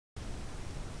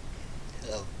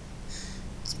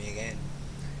me again.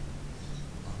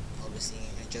 I'll be singing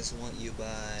I Just Want You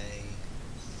by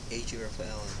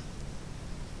Rafael.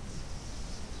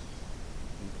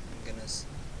 I'm gonna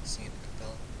sing it a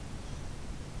cappella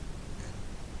and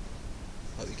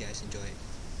hope you guys enjoy it.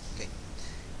 Okay,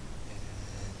 and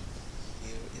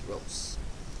here it rolls.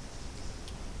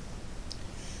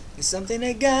 There's something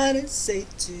I gotta say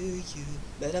to you,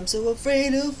 but I'm so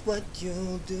afraid of what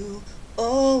you'll do.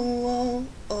 Oh, oh,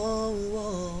 oh,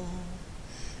 oh.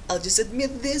 I'll just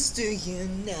admit this to you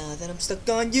now, that I'm stuck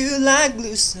on you like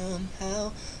glue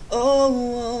somehow.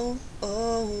 Oh, oh,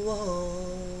 oh,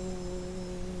 oh.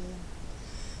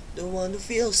 Don't want to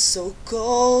feel so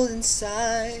cold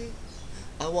inside.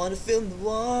 I want to feel the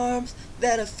warmth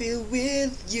that I feel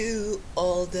with you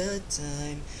all the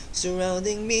time,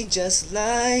 surrounding me just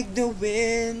like the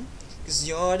wind. 'Cause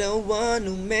you're the one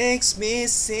who makes me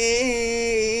sing.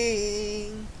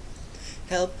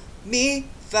 Help me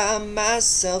find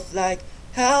myself like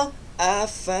how I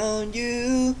found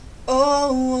you.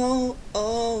 Oh, oh,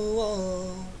 oh,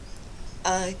 oh.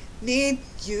 I need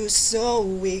you so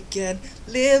we can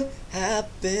live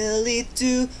happily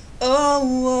too. Oh,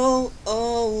 oh,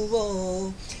 oh,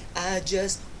 oh. I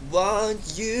just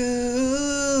want you.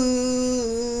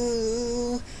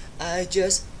 I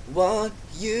just want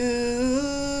you.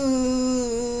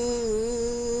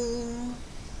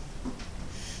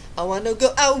 I wanna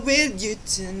go out with you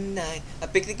tonight, a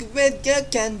picnic with your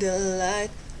candlelight.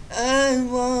 I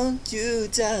want you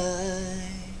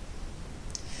die.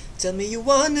 Tell me you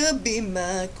wanna be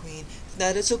my queen. If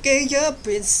not, it's okay, your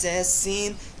princess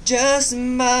scene. Just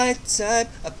my type,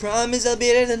 I promise I'll be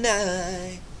there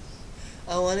tonight.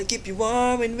 I wanna keep you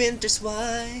warm in winter's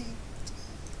white,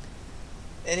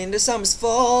 and in the summer's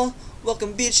fall.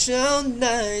 Welcome beach so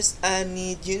nice. I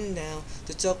need you now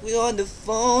to talk with you on the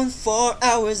phone for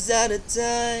hours at a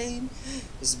time.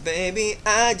 'Cause baby,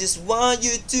 I just want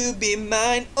you to be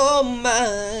mine, oh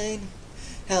mine.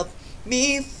 Help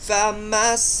me find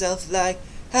myself like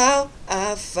how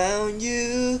I found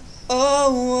you.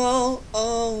 Oh, oh,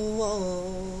 oh,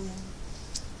 oh.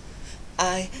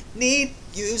 I need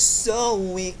you so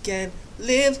we can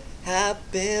live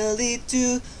happily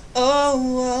too. Oh,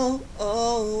 oh,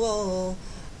 oh, oh.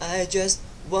 I just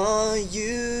want you.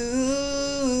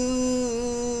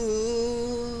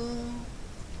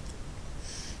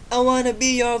 I wanna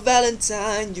be your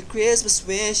Valentine, your Christmas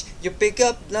wish, your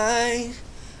pickup line.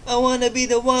 I wanna be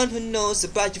the one who knows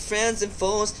about your friends and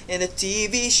foes and the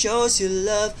TV shows you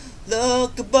love.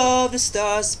 Look above the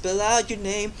stars, spell out your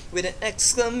name with an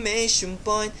exclamation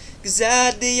point. 'Cause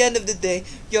at the end of the day,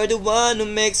 you're the one who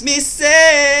makes me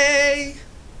say,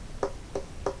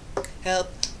 help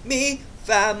me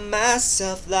find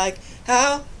myself like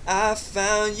how I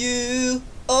found you.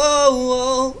 Oh,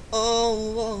 oh,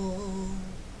 oh, oh.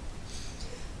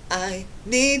 I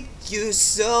need you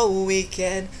so we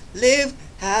can live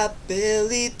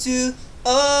happily too.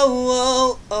 Oh,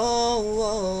 oh, oh,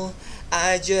 oh.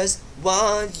 I just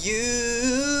want you.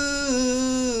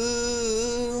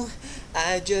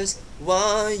 I just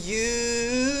want you.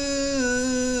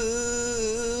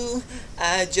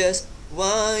 I just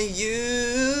want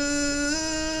you.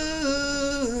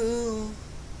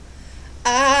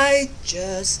 I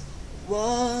just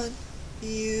want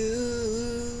you.